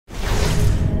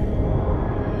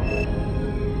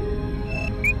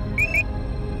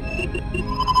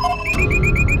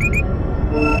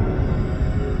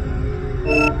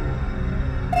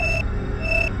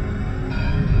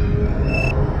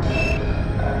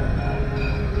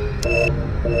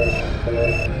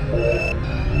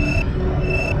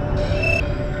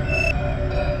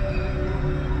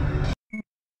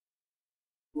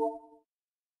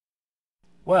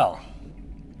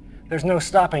There's no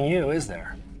stopping you, is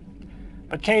there?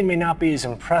 But Kane may not be as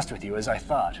impressed with you as I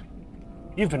thought.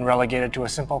 You've been relegated to a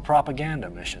simple propaganda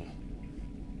mission.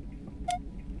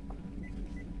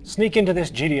 Sneak into this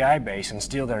GDI base and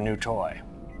steal their new toy.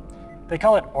 They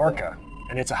call it Orca,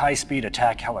 and it's a high-speed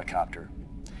attack helicopter.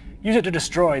 Use it to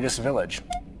destroy this village.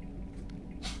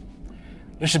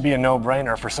 This should be a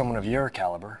no-brainer for someone of your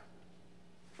caliber.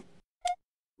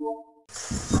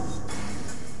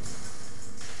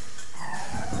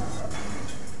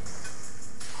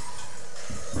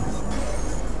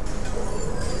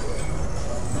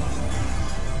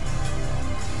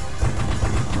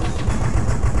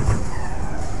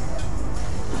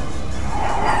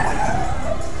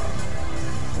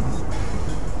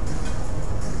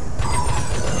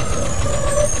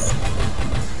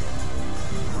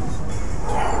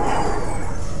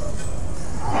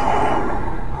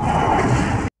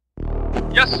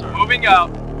 Moving out.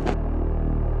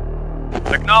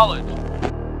 Acknowledge.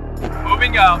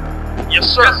 Moving out. Yes,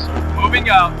 sir. Yes, sir. Moving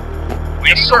out.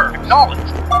 Yes, sir. Acknowledged.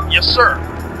 Yes, sir.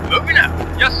 Moving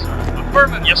out. Yes, sir.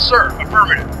 Affirmative. Yes, sir.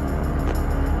 Affirmative.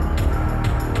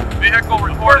 Vehicle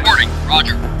reporting. Reporting.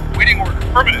 Roger. Waiting order.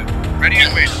 Affirmative. Ready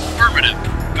and waiting. Affirmative.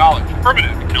 Acknowledged.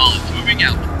 Affirmative. Acknowledged. Moving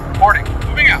out. Reporting.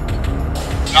 Moving out.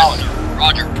 Acknowledged. Yes,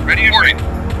 Roger. Ready and waiting.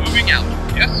 Moving out.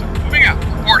 Yes, sir. Moving out.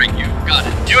 Reporting. You got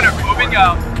it. Unit moving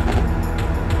out.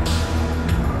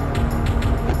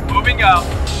 Moving out.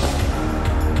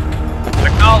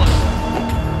 Acknowledge.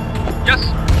 Yes,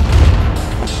 sir.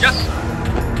 Yes, sir.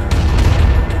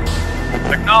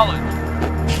 Acknowledge.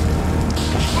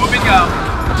 Moving out.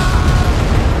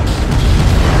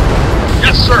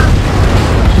 Yes, sir.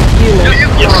 Unit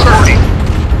Yes, sir. lost.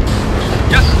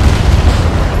 Yes, sir.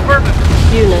 Affirmative.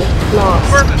 Unit lost.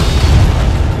 Affirmative.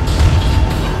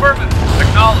 Affirmative.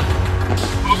 Acknowledge.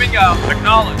 Moving out.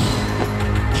 Acknowledge.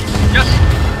 Yes, sir.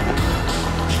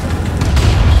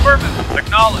 Affirmative.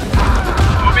 Acknowledge.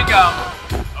 Moving out.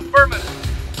 Affirmative.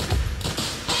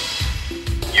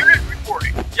 Unit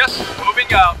reporting. Yes, sir.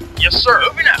 Moving out. Yes, sir.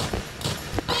 Moving out.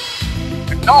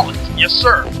 Acknowledged. Yes,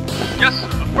 sir. Yes, sir.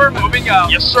 Affirmative. Moving out.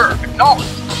 Yes, sir.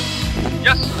 Acknowledged.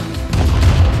 Yes, sir.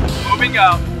 Moving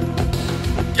out.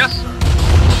 Yes, sir.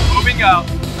 Moving out.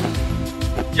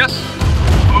 Yes, sir.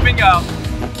 Moving out.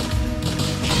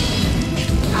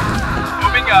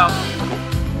 Moving out.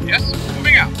 Yes, sir.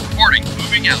 Moving out. Reporting.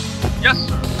 Moving out. Yes,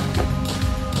 sir.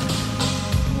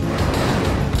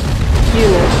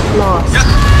 Unit lost. Yes,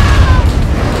 sir.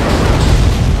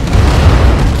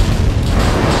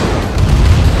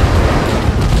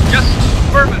 Yes, sir.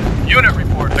 Affirmative. Unit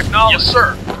report. Acknowledged. Yes,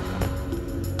 sir.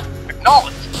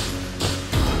 Acknowledged.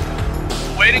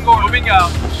 Waiting order. Moving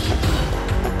out.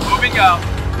 Moving out.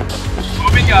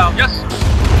 Moving out. Yes, sir.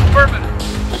 Affirmative.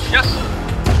 Yes, sir.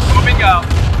 Moving out.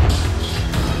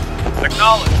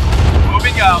 Acknowledge.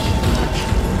 Moving out.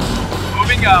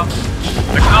 Moving out.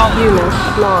 Acknowledge. Unit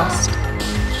lost.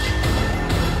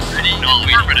 Ready. No,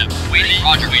 affirmative. Waiting.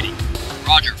 Roger. Waiting.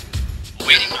 Roger.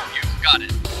 Waiting. You got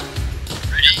it.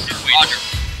 Ready. Waiting. Roger.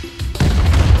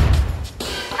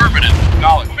 Affirmative.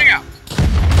 Acknowledge. Moving out.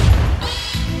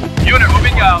 Unit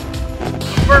moving out.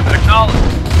 Affirmative. Acknowledge.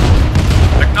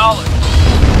 Acknowledge.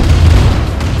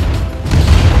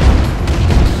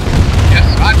 Yes,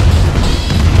 I'm.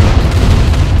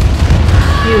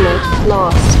 Unit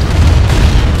lost.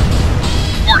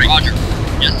 Reporting. Roger.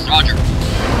 Yes, Roger.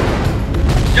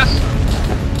 Yes, sir.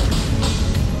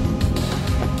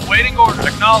 Waiting order.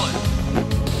 Acknowledge.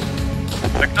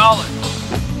 Acknowledge.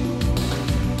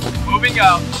 Moving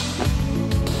out.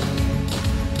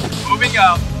 Moving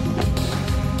out.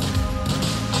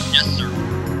 Yes, sir.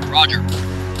 Roger.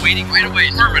 Waiting right away.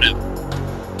 Affirmative.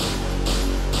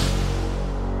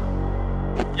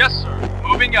 Yes, sir.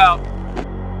 Moving out.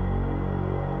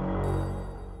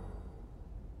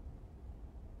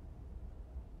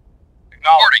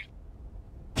 Reporting.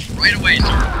 Right away,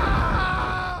 sir.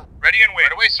 Ready and wait.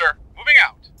 Right away, sir. Moving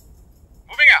out.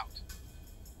 Moving out.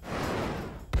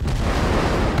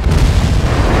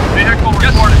 Vehicle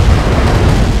reporting.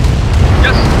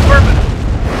 Yes, affirmative.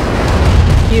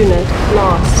 Unit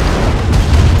lost.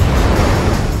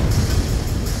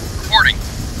 Reporting.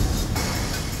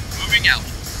 Moving out.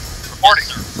 Reporting.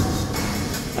 Yes, sir.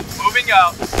 Moving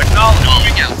out. Acknowledge.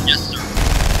 Moving out. Yes, sir.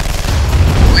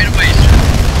 Right away, sir.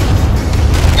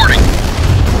 Reporting.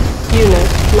 Unit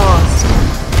lost.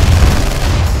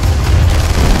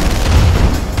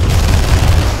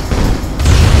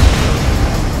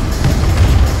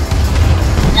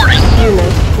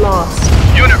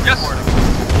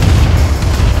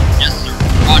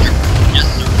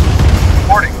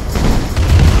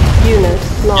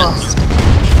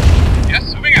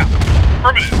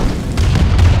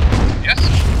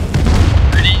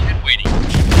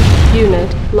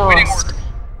 Waiting Lost. orders.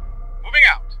 Moving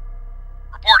out.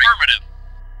 Reporting. Affirmative.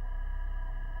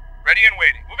 Ready and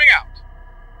waiting. Moving out.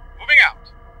 Moving out.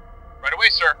 Right away,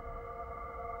 sir.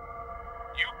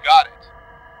 You got it.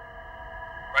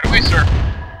 Right away, sir.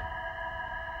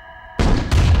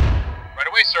 Right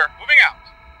away, sir. Moving out.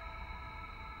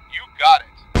 You got it.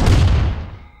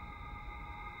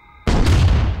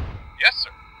 Yes,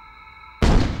 sir.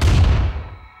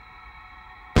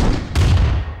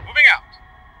 Moving out.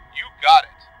 You got it.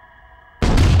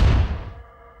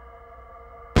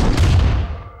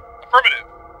 Affirmative.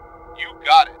 You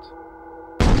got it.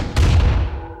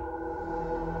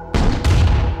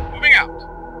 Moving out.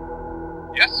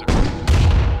 Yes, sir.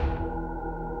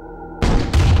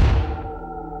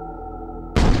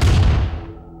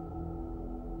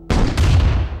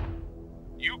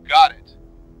 You got it.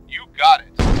 You got it.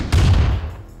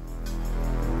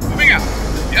 Moving out.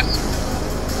 Yes, sir.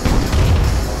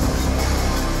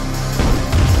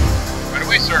 Right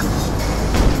away, sir.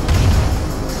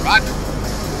 Roger.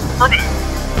 Affirmative.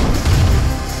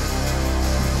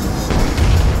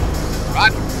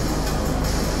 Roger.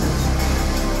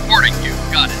 Reporting. You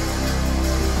got it.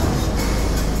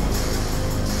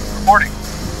 Reporting.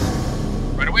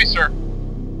 Right away, sir.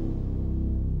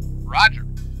 Roger.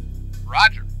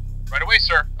 Roger. Right away,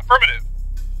 sir. Affirmative.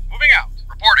 Moving out.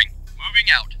 Reporting. Moving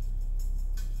out.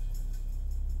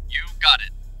 You got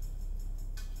it.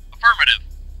 Affirmative.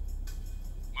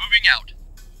 Moving out.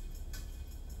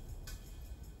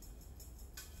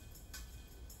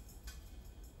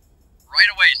 Right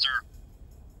away, sir.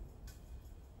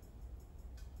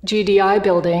 GDI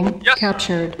building Yes, sir.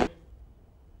 captured.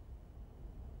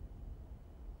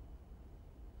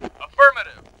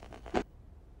 Affirmative.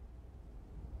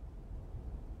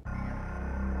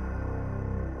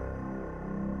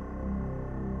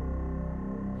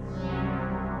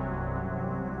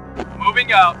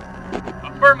 Moving out.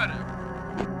 Affirmative.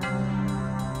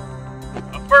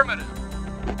 Affirmative.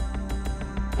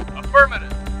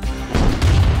 Affirmative.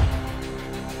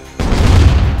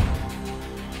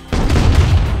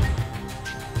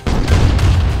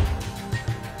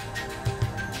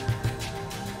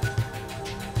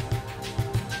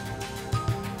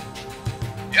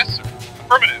 Yes, sir.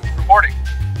 Affirmative. Reporting.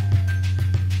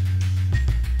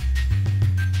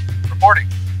 Reporting.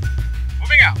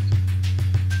 Moving out.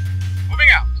 Moving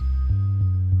out.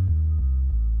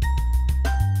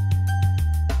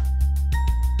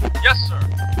 Yes, sir.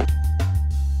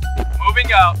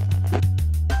 Moving out.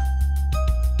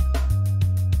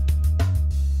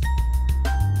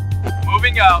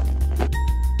 Moving out.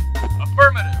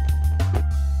 Affirmative.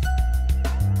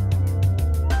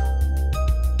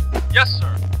 Yes,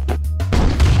 sir.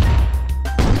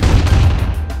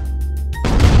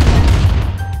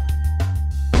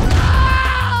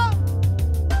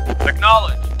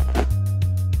 Acknowledge.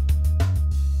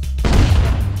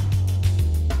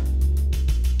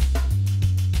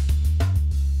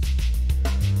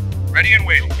 Ready and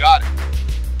waiting. Got it.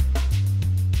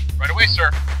 Right away, sir.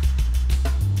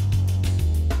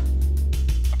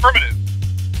 Affirmative.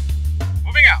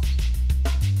 Moving out.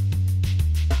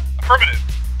 Affirmative.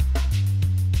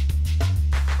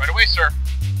 Right away, sir.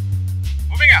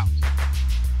 Moving out.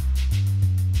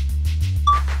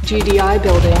 GDI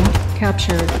building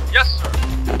captured. Yes, sir.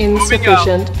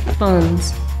 Insufficient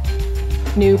funds.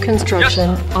 New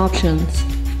construction options.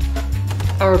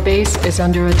 Our base is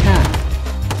under attack.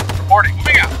 Reporting.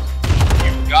 Moving out.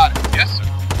 You got it. Yes, sir.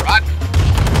 Roger.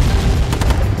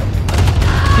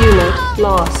 Unit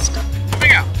lost.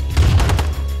 Moving out.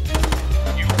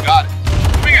 You got it.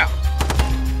 Moving out.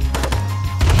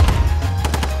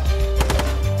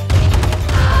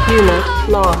 Unit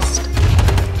lost.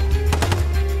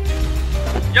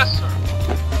 Yes, sir.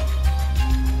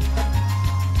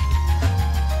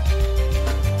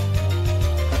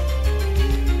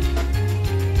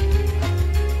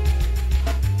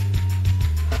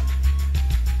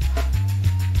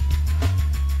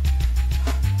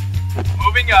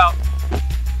 Moving out.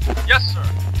 Yes, sir.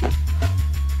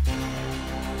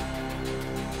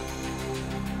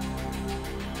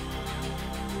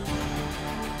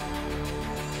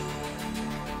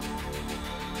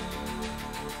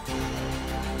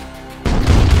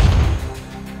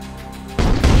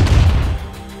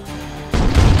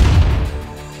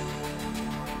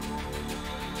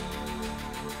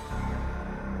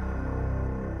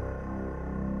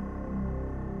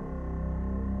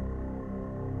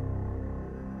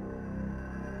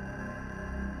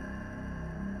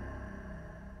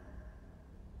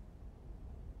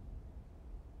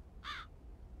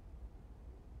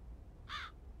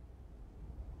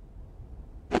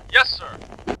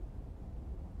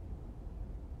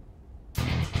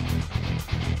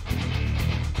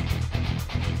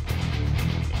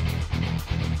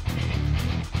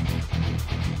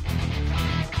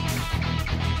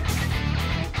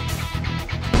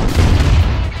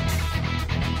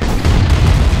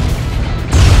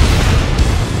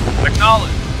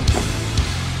 Acknowledged.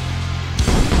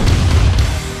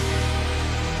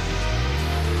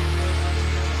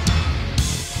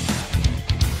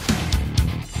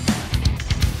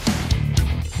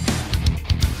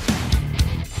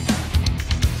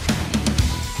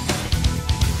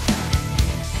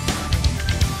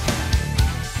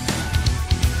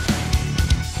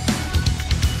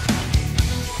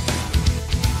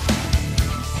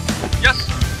 Yes,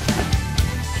 sir.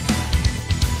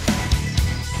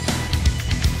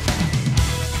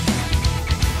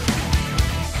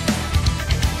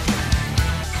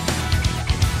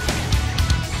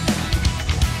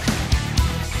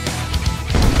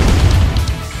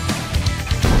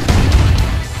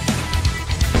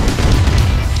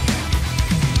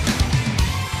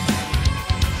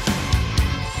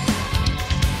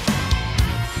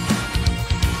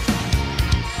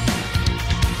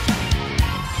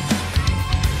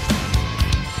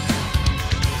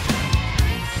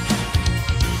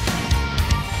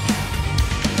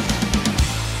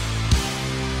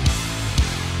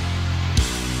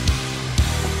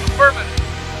 Affirmative.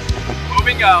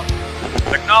 Moving out.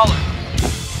 Acknowledged.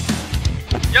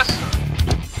 Yes, sir.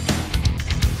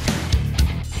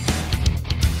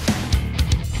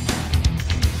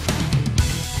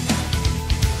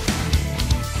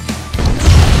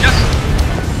 Yes, sir.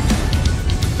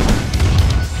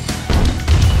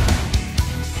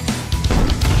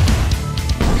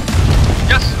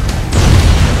 Yes, sir.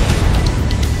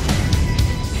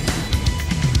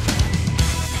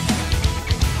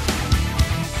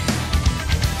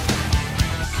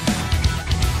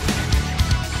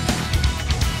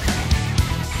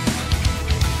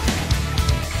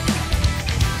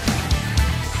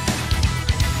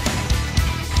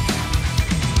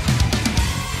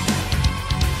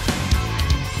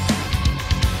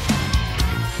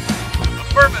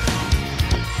 Affirmative.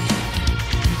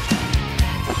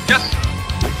 Yes, sir.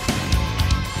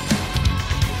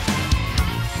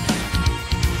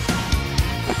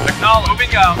 Acknowledge.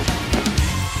 Moving out.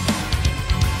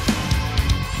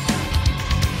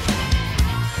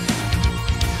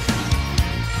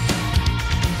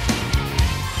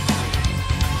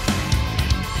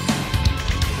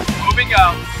 Moving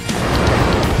out.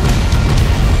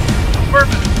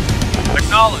 Affirmative.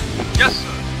 Acknowledge. Yes, sir.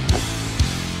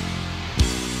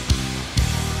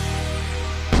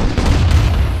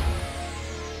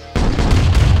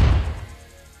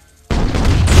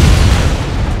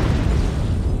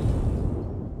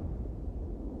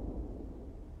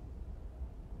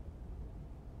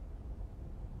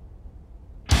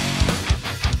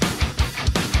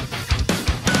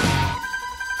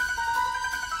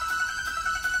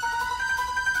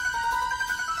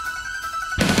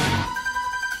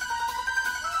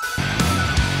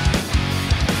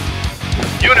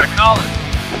 Unit acknowledged.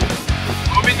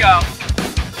 Moving out.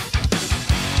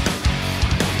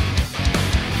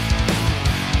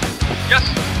 Yes,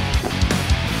 sir.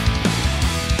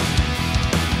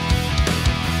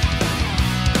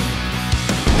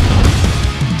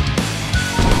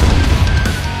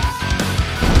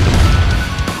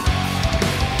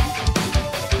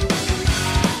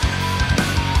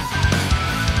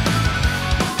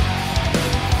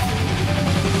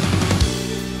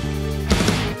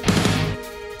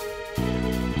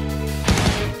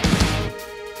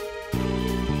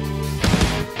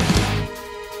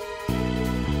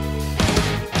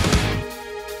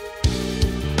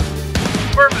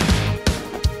 Affirmative.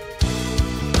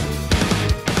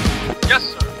 Yes,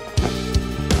 sir.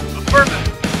 Affirmative.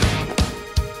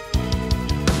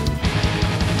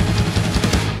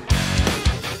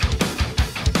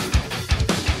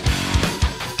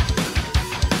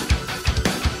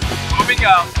 Moving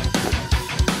out.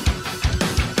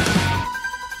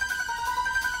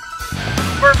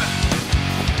 Affirmative.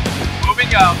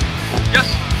 Moving out. Yes,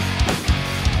 sir.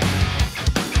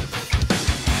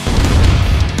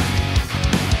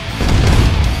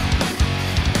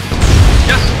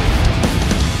 Yes, sir.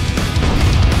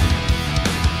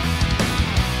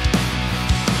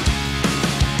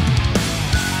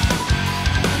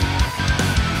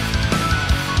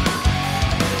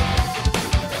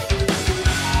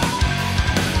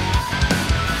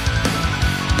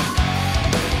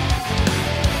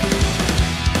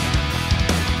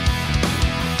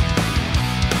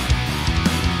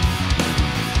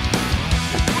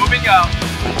 Moving out.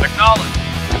 Acknowledge.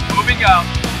 Moving out.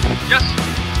 Yes, sir.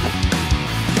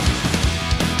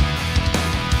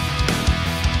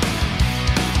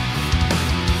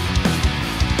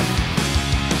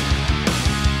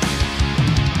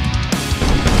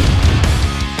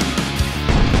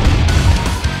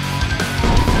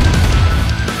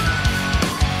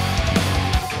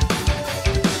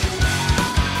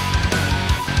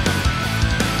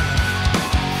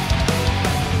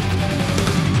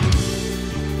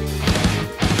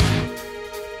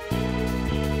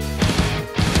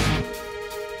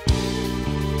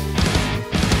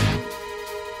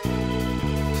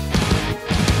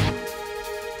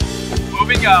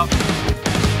 Moving out.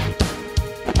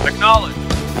 Acknowledged.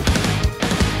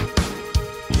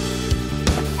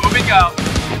 Moving out.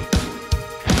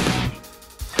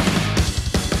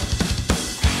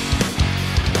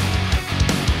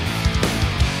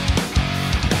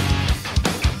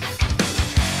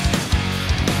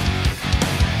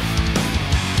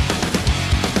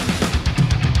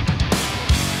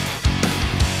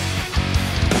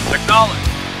 Acknowledged.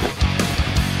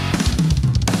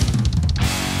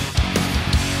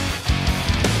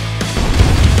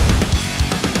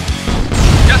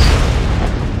 Yes, sir.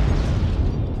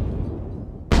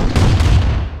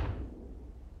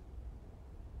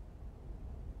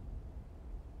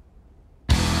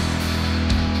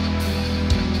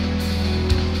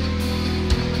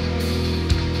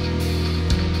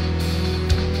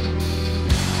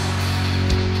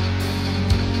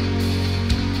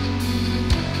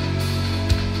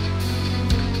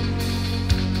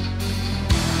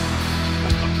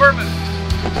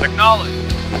 Affirmative.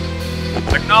 Acknowledged.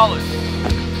 Acknowledged.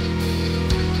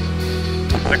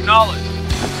 Acknowledged.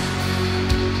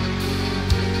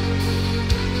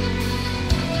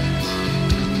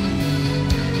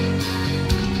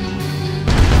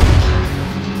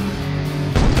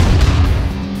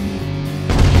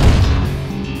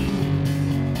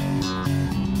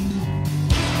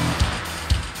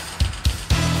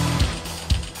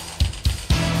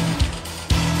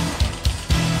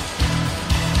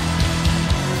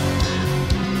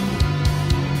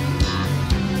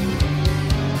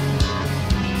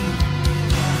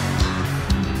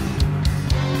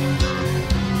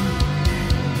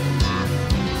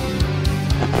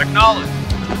 Acknowledged.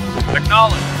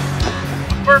 Acknowledged.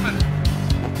 Affirmative.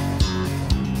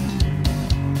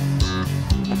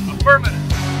 Affirmative.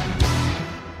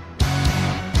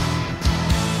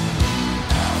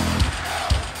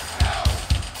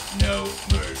 No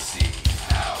mercy.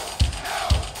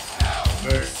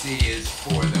 Mercy is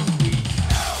for the weak.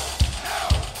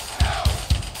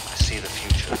 I see the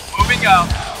future. Moving out.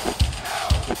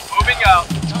 Moving out.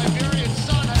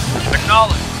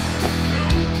 Acknowledged.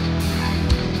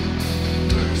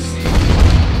 Mercy.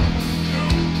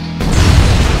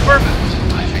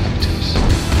 Affirmative. My fingertips.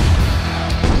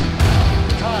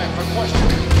 Time for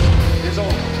questioning is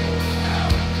over.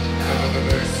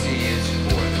 Mercy is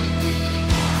for the weak.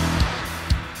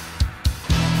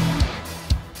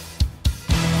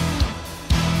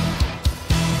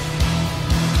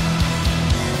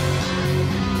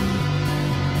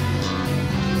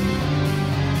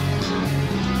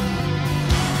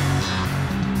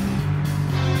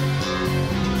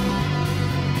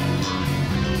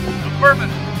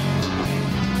 Affirmative.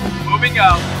 Moving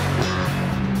out.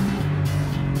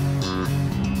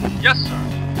 Yes, sir.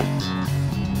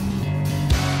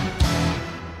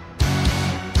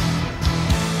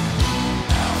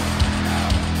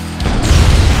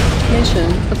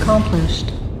 Mission accomplished.